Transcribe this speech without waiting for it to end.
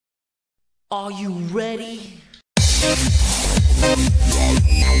Are you ready?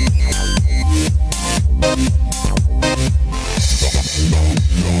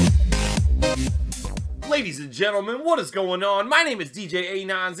 Ladies and gentlemen, what is going on? My name is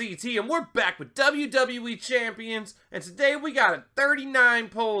djanonzt, and we're back with WWE Champions. And today we got 39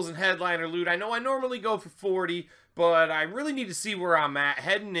 pulls and headliner loot. I know I normally go for 40, but I really need to see where I'm at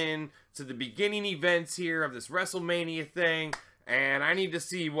heading in to the beginning events here of this WrestleMania thing. And I need to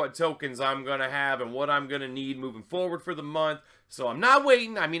see what tokens I'm going to have and what I'm going to need moving forward for the month. So I'm not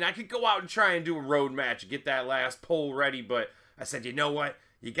waiting. I mean, I could go out and try and do a road match and get that last poll ready. But I said, you know what?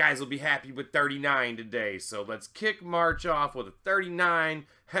 You guys will be happy with 39 today. So let's kick March off with a 39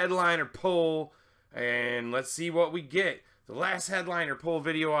 headliner poll. And let's see what we get. The last headliner poll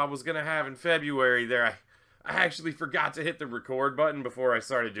video I was going to have in February there, I actually forgot to hit the record button before I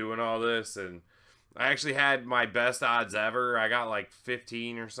started doing all this. And I actually had my best odds ever. I got like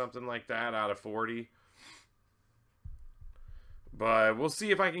 15 or something like that out of 40. But we'll see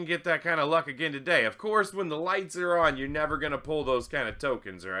if I can get that kind of luck again today. Of course, when the lights are on, you're never going to pull those kind of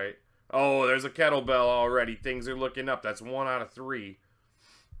tokens, right? Oh, there's a kettlebell already. Things are looking up. That's 1 out of 3.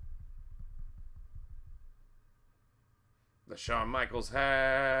 The Shawn Michaels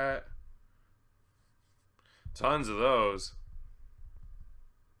hat. Tons of those.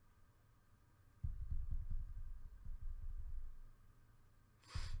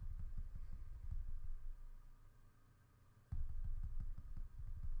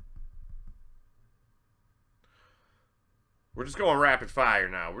 We're just going rapid fire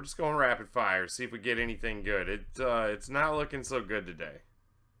now. We're just going rapid fire. See if we get anything good. It's not looking so good today.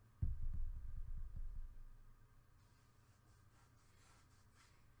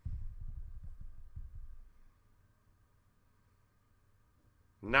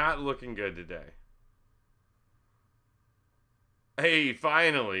 Not looking good today. Hey,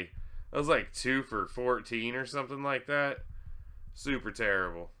 finally. That was like 2 for 14 or something like that. Super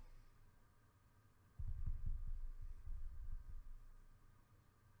terrible.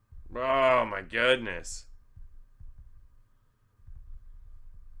 Oh my goodness.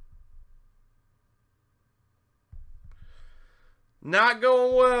 Not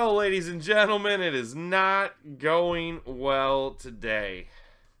going well, ladies and gentlemen. It is not going well today.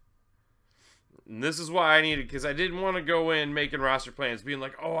 And this is why I needed, because I didn't want to go in making roster plans, being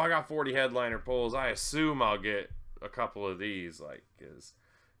like, oh, I got 40 headliner pulls. I assume I'll get a couple of these. Like, because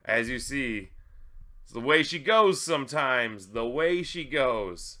as you see, it's the way she goes sometimes. The way she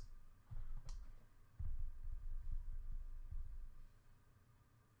goes.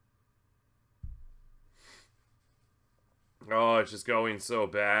 Oh, it's just going so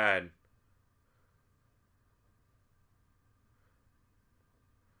bad.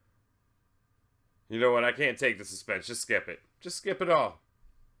 You know what? I can't take the suspense. Just skip it. Just skip it all.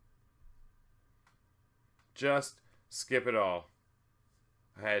 Just skip it all.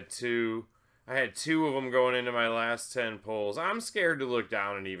 I had two of them going into my last 10 pulls. I'm scared to look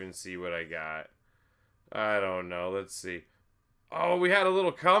down and even see what I got. I don't know. Let's see. Oh, we had a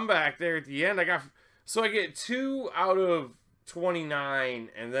little comeback there at the end. So I get 2 out of 29,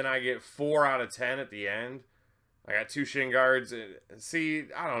 and then I get 4 out of 10 at the end. I got 2 shin guards. See,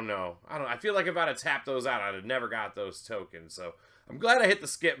 I don't know. I feel like if I'd have tapped those out, I'd have never got those tokens. So I'm glad I hit the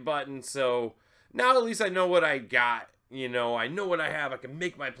skip button. So now at least I know what I got. You know, I know what I have. I can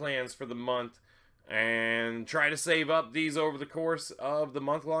make my plans for the month and try to save up these over the course of the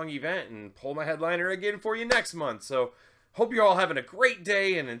month-long event and pull my headliner again for you next month. So hope you're all having a great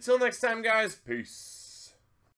day, and until next time, guys, peace.